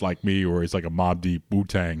maybe he's like me, or he's like a Mobb Deep,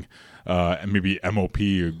 Wu-Tang, and maybe MOP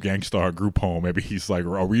or Gangstar Group Home. Maybe he's like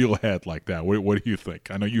a real head like that. What do you think?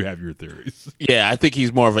 I know you have your theories. Yeah, I think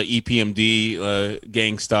he's more of an EPMD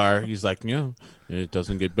Gangstar. He's like, it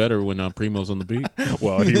doesn't get better when Primo's on the beat.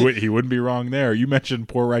 Well, he wouldn't be wrong there. You mentioned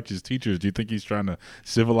Poor Righteous Teachers. Do you think he's trying to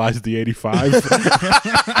civilize the 85? Do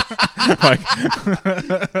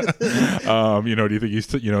you think he's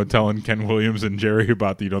telling Ken Williams and Jerry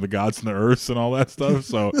about the gods and the earths and all that stuff?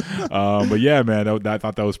 So, but yeah, man, I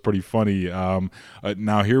thought that was pretty funny.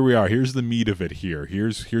 Now here we are. Here's the meat of it.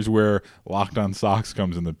 Here's where Locked On Sox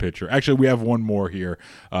comes in the picture. Actually, we have one more here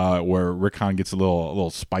where Rick Hahn gets a little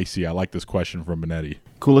spicy. I like this question from Benetti.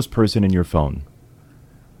 Coolest person in your phone?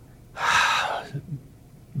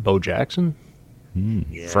 Bo Jackson?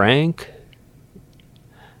 Yeah. Frank?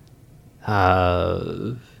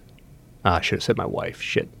 I should have said my wife.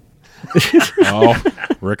 Shit.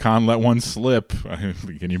 Rick Hahn let one slip.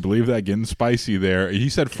 Can you believe that? Getting spicy there. He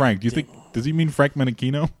said Frank. Does he mean Frank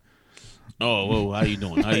Menachino? Oh, whoa, how you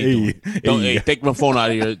doing? Hey, take my phone out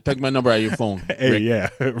of your, take my number out of your phone. Hey, Rick. yeah.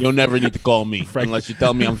 You'll never need to call me unless you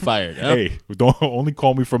tell me I'm fired. Huh? Hey, don't only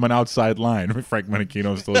call me from an outside line. Frank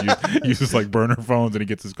Menachino still uses like burner phones, and he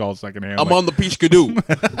gets his calls secondhand. I'm on the Peach Canoe.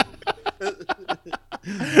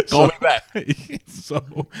 Call me back.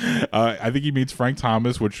 So, I think he meets Frank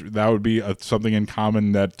Thomas, which that would be something in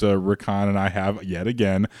common that Rick Hahn and I have yet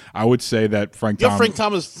again. I would say that Frank Thomas. Frank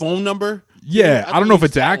Thomas' phone number? Yeah, I don't know if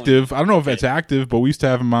it's active. I don't know if it's active, but we used to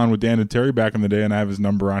have him on with Dan and Terry back in the day, and I have his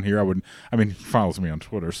number on here. He follows me on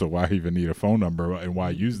Twitter, so why even need a phone number and why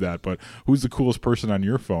use that? But who's the coolest person on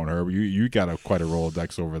your phone, Herb? You got quite a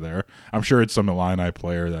Rolodex over there. I'm sure it's some Illini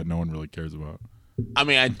player that no one really cares about. I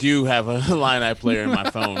mean, I do have a Illini player in my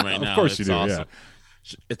phone right now. Of course you do, awesome. Yeah.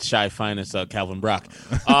 It's Shy Finest, Calvin Brock.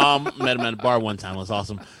 Met him at a bar one time. It was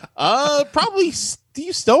awesome. Probably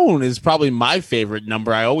Steve Stone is probably my favorite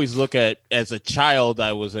number. I always look at, as a child,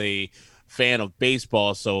 I was a fan of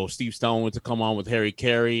baseball, so Steve Stone went to come on with Harry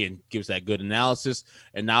Carey and gives that good analysis.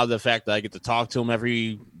 And now the fact that I get to talk to him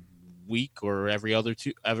every week or every other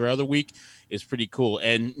week is pretty cool.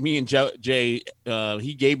 And me and Jay,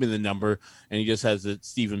 he gave me the number, and he just has the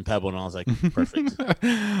Stephen Pebble, and I was like, perfect.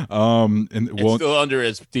 It's still under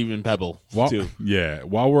as Stephen Pebble too. Yeah.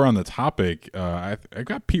 While we're on the topic, I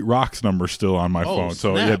got Pete Rock's number still on my phone.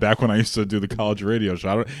 So snap. yeah, back when I used to do the college radio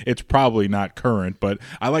show, it's probably not current, but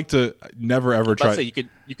I like to never ever try. You could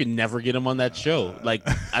never get him on that show. Like,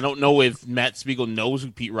 I don't know if Matt Spiegel knows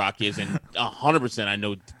who Pete Rock is, and 100% I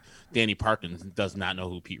know Danny Parkins does not know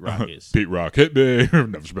who Pete Rock is. Pete Rock hit me,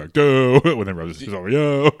 never back to whenever I was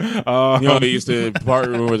yo. He used to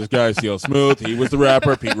partner with this guy, CL Smooth. He was the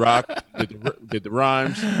rapper. Pete Rock did the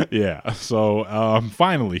rhymes. Yeah. So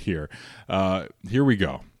finally here we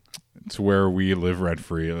go. It's where we live rent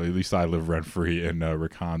free. At least I live rent free in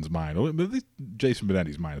Rick Hahn's mind. At least Jason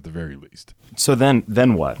Benetti's mind, at the very least. So then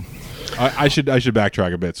what? I should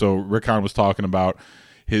backtrack a bit. So Rick Hahn was talking about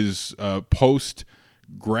his post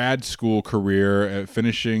grad school career,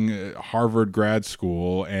 finishing Harvard grad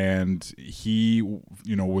school, and he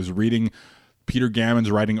was reading Peter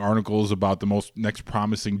Gammon's writing articles about the next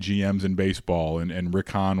promising GMs in baseball, and Rick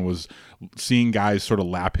Hahn was seeing guys sort of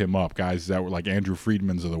lap him up, guys that were like Andrew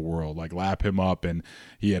Friedman's of the world, like lap him up, and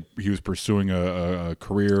he was pursuing a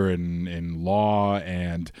career in law,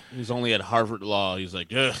 and he was only at Harvard Law. He's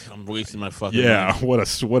like, ugh, I'm wasting my fucking money. what a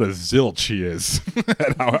zilch he is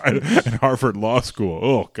at Harvard Law School.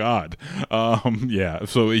 Oh God, yeah.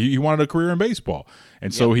 So he wanted a career in baseball.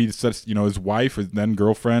 And so he says, his wife, his then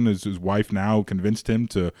girlfriend, his wife now convinced him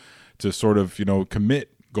to sort of,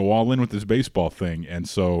 go all in with this baseball thing. And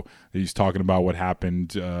so he's talking about what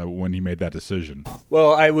happened when he made that decision.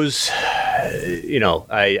 Well, I was,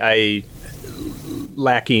 I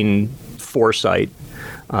lacking foresight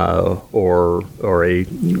or a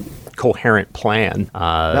coherent plan.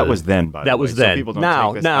 That was then, by the way. Was then. So people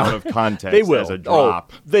don't take this out of context they will. as a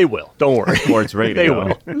drop. They will. Don't worry. Sports radio. They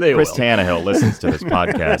will. Chris Tannehill listens to this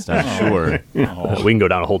podcast, I'm sure. We can go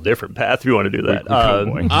down a whole different path if you want to do that.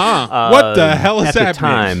 What the hell is that? At the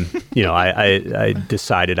time, I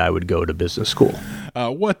decided I would go to business school.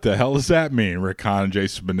 What the hell does that mean, Rick Hahn and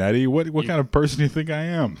Jason Benetti? What kind of person do you think I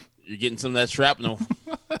am? You're getting some of that shrapnel.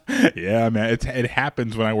 Yeah, man. It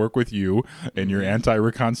happens when I work with you and your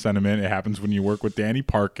anti-Rick Hahn sentiment. It happens when you work with Danny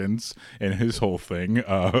Parkins and his whole thing.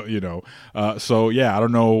 So yeah, I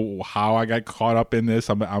don't know how I got caught up in this.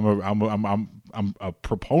 I'm I'm a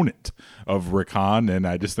proponent of Rick Hahn, and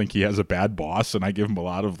I just think he has a bad boss, and I give him a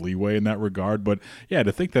lot of leeway in that regard. But yeah,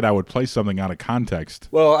 to think that I would play something out of context.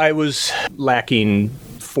 Well, I was lacking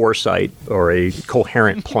foresight or a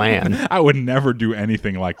coherent plan. I would never do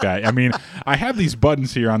anything like that. I mean, I have these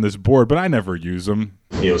buttons here on this board, but I never use them.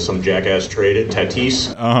 Some jackass traded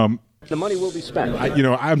Tatis. The money will be spent.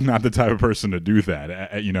 I'm not the type of person to do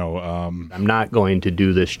that. I'm not going to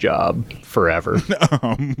do this job forever.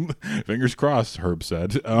 Fingers crossed, Herb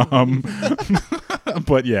said.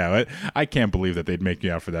 But yeah, I can't believe that they'd make me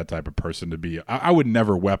out for that type of person to be. I would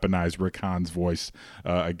never weaponize Rick Hahn's voice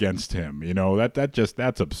against him.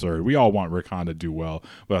 That's absurd. We all want Rick Hahn to do well,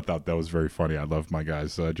 but I thought that was very funny. I love my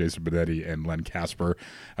guys, Jason Benetti and Len Casper.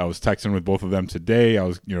 I was texting with both of them today.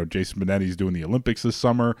 Jason Benetti's doing the Olympics this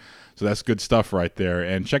summer. So that's good stuff right there.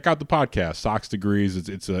 And check out the podcast, Sox Degrees.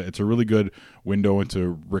 It's a really good window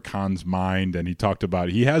into Rick Hahn's mind. And he talked about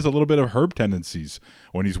he has a little bit of Herb tendencies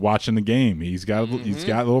when he's watching the game. He's got a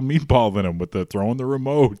little meatball in him with the throwing the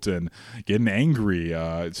remote and getting angry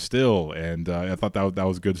still. And I thought that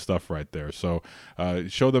was good stuff right there. So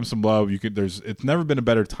show them some love. It's never been a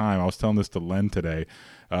better time. I was telling this to Len today.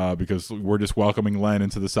 Because we're just welcoming Len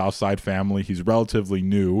into the Southside family. He's relatively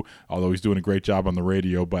new, although he's doing a great job on the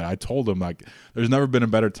radio. But I told him, there's never been a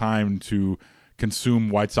better time to consume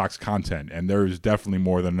White Sox content, and there's definitely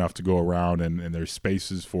more than enough to go around, and there's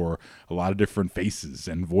spaces for a lot of different faces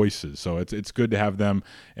and voices. So it's good to have them,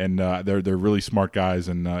 and they're really smart guys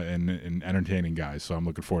and entertaining guys. So I'm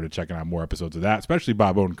looking forward to checking out more episodes of that, especially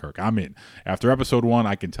Bob Odenkirk. I'm in. After episode 1,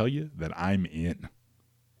 I can tell you that I'm in.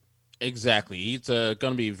 Exactly. It's going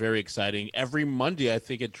to be very exciting. Every Monday, I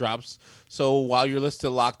think it drops. So while you're listening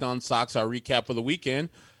to Locked On Sox, our recap of the weekend,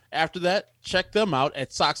 after that, check them out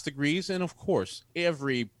at Sox Degrees. And, of course,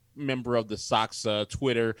 every member of the Sox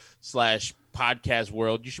Twitter/podcast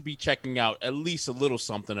world, you should be checking out at least a little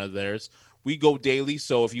something of theirs. We go daily,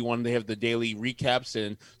 so if you want to have the daily recaps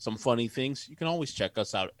and some funny things, you can always check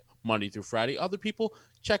us out Monday through Friday. Other people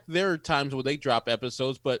check their times where they drop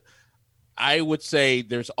episodes, but I would say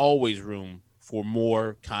there's always room for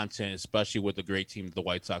more content, especially with the great team the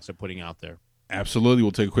White Sox are putting out there. Absolutely.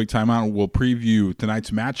 We'll take a quick time out and we'll preview tonight's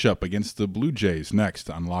matchup against the Blue Jays next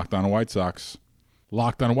on Locked On White Sox.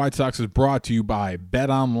 Locked On White Sox is brought to you by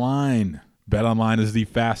BetOnline. BetOnline is the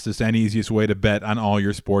fastest and easiest way to bet on all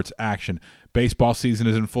your sports action. Baseball season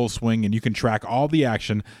is in full swing, and you can track all the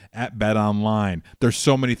action at BetOnline. There's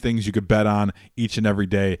so many things you could bet on each and every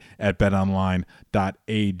day at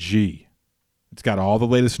betonline.ag. It's got all the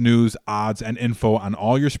latest news, odds, and info on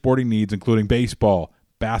all your sporting needs, including baseball,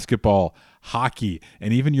 basketball, hockey,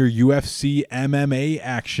 and even your UFC MMA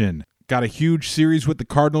action. Got a huge series with the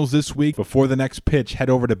Cardinals this week. Before the next pitch, head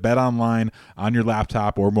over to BetOnline on your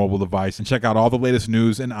laptop or mobile device and check out all the latest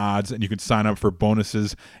news and odds, and you can sign up for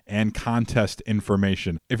bonuses and contest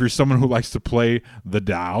information. If you're someone who likes to play the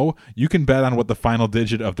Dow, you can bet on what the final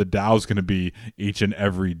digit of the Dow is going to be each and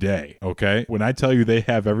every day, okay? When I tell you they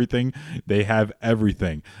have everything, they have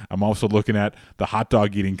everything. I'm also looking at the hot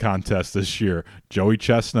dog eating contest this year. Joey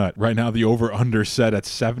Chestnut. Right now, the over-under set at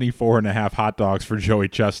 74.5 hot dogs for Joey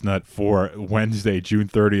Chestnut for Wednesday, June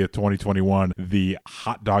 30th, 2021, the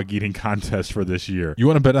hot dog eating contest for this year. You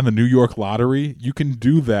want to bet on the New York lottery? You can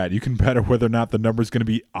do that. You can bet on whether or not the number is going to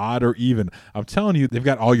be odd or even. I'm telling you, they've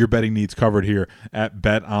got all your betting needs covered here at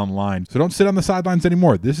BetOnline. So don't sit on the sidelines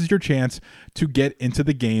anymore. This is your chance to get into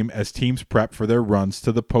the game as teams prep for their runs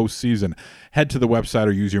to the postseason. Head to the website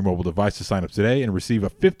or use your mobile device to sign up today and receive a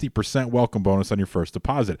 50% welcome bonus on your first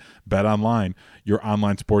deposit. BetOnline, your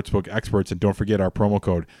online sportsbook experts, and don't forget our promo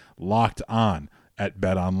code Locked On at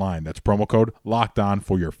BetOnline. That's promo code Locked On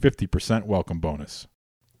for your 50% welcome bonus.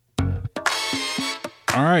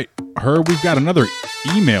 All right, Herb, we've got another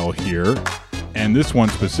email here, and this one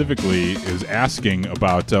specifically is asking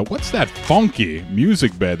about what's that funky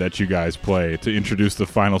music bed that you guys play to introduce the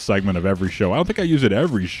final segment of every show. I don't think I use it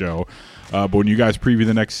every show, but when you guys preview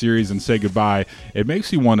the next series and say goodbye, it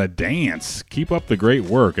makes you want to dance. Keep up the great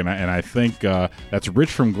work, and I think that's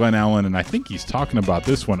Rich from Glen Ellen, and I think he's talking about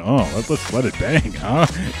this one. Oh, let's let it bang, huh?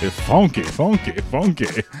 It's funky.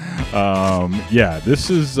 Yeah, this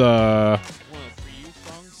is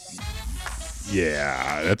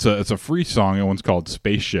yeah, it's a free song. That one's called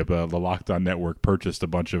Spaceship. The Locked On Network purchased a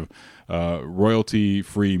bunch of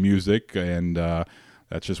royalty-free music, and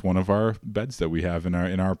that's just one of our beds that we have in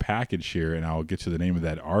our package here. And I'll get to the name of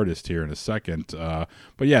that artist here in a second.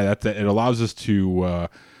 But yeah, it allows us to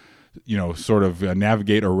sort of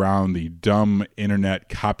navigate around the dumb internet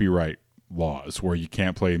copyright laws where you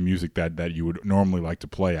can't play music that you would normally like to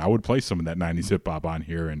play. I would play some of that 90s hip hop on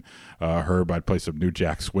here, and Herb, I'd play some New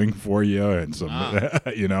Jack Swing for you and some,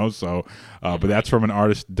 so, but that's from an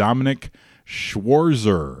artist, Dominic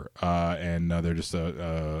Schwarzer, and they're just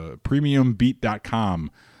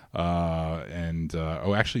premiumbeat.com. That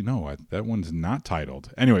one's not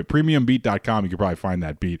titled. Anyway, premiumbeat.com, you can probably find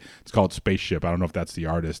that beat. It's called Spaceship. I don't know if that's the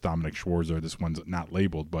artist, Dominic Schwarzer. This one's not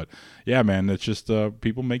labeled, but yeah, man, it's just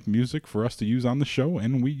people make music for us to use on the show,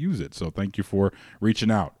 and we use it. So thank you for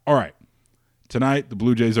reaching out. All right, tonight the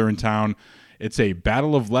Blue Jays are in town. It's a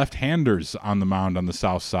battle of left-handers on the mound on the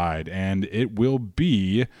south side, and it will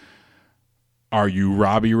be... Are you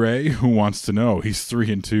Robbie Ray? Who wants to know? He's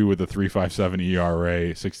 3-2 with a 3.57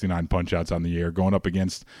 ERA, 69 punch-outs on the year, going up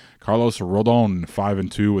against Carlos Rodon,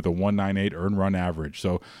 5-2 with a 1.98 earned run average.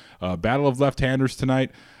 So, battle of left-handers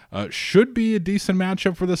tonight. Should be a decent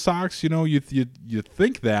matchup for the Sox. You know, you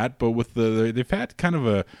think that, but with they've had kind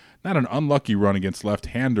of not an unlucky run against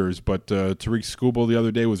left-handers, but Tariq Skubal the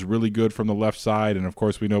other day was really good from the left side, and of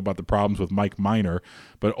course we know about the problems with Mike Minor.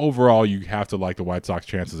 But overall, you have to like the White Sox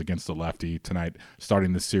chances against the lefty tonight,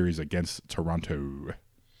 starting this series against Toronto.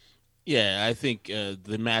 Yeah, I think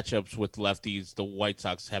the matchups with lefties, the White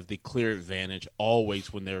Sox have the clear advantage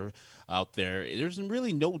always when they're out there. There's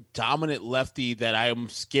really no dominant lefty that I'm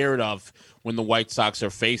scared of when the White Sox are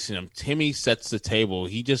facing him. Timmy sets the table.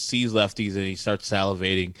 He just sees lefties and he starts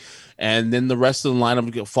salivating, and then the rest of the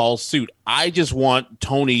lineup follows suit. I just want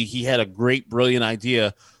Tony. He had a great, brilliant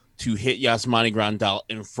idea to hit Yasmani Grandal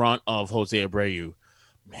in front of Jose Abreu.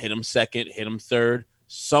 Hit him second, hit him third,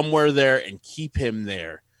 somewhere there, and keep him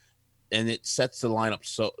there. And it sets the lineup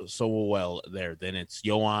so well there. Then it's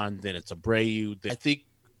Yohan, then it's Abreu. I think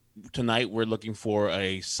tonight we're looking for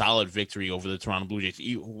a solid victory over the Toronto Blue Jays,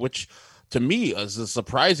 which to me is a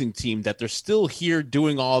surprising team that they're still here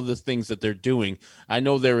doing all the things that they're doing. I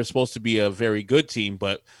know they were supposed to be a very good team,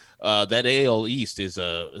 but that AL East is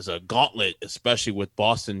a gauntlet, especially with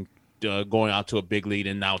Boston going out to a big lead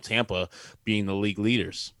and now Tampa being the league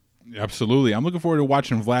leaders. Absolutely. I'm looking forward to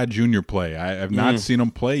watching Vlad Jr. play. I have not seen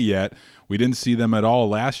him play yet. We didn't see them at all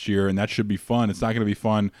last year, and that should be fun. It's not going to be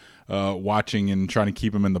fun watching and trying to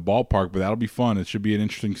keep him in the ballpark, but that'll be fun. It should be an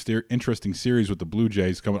interesting series with the Blue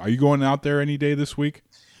Jays coming. Are you going out there any day this week?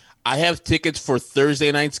 I have tickets for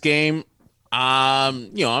Thursday night's game. I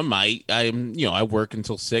might. I work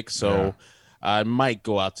until 6, so yeah. I might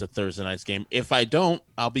go out to Thursday night's game. If I don't,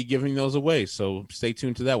 I'll be giving those away. So stay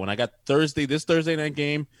tuned to that one. I got this Thursday night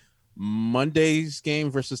game, Monday's game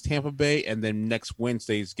versus Tampa Bay, and then next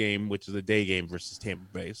Wednesday's game, which is a day game versus Tampa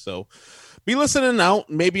Bay. So be listening out.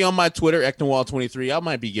 Maybe on my Twitter, Ecknerwall23. I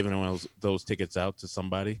might be giving those tickets out to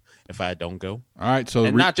somebody if I don't go. All right. So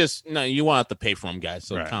you won't have to pay for them, guys.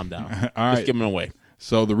 So calm down. All right. Just give them away.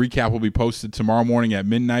 So the recap will be posted tomorrow morning at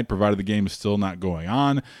midnight, provided the game is still not going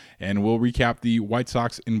on. And we'll recap the White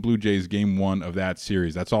Sox and Blue Jays game 1 of that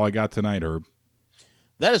series. That's all I got tonight, Herb.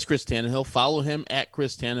 That is Chris Tannehill. Follow him at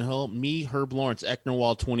Chris Tannehill. Me, Herb Lawrence,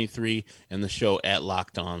 Ecknerwall23, and the show at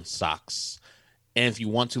Locked On Sox. And if you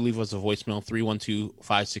want to leave us a voicemail,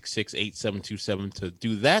 312-566-8727 to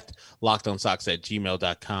do that.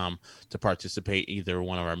 LockedOnSox@gmail.com to participate either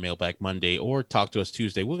one of our Mailbag Monday or Talk to Us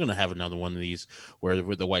Tuesday. We're going to have another one of these where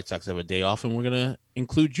the White Sox have a day off, and we're going to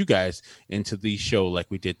include you guys into the show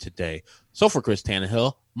like we did today. So for Chris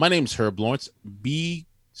Tannehill, my name's Herb Lawrence.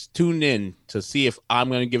 Tune in to see if I'm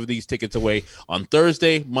going to give these tickets away on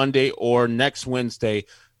Thursday, Monday, or next Wednesday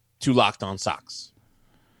to Locked On Sox.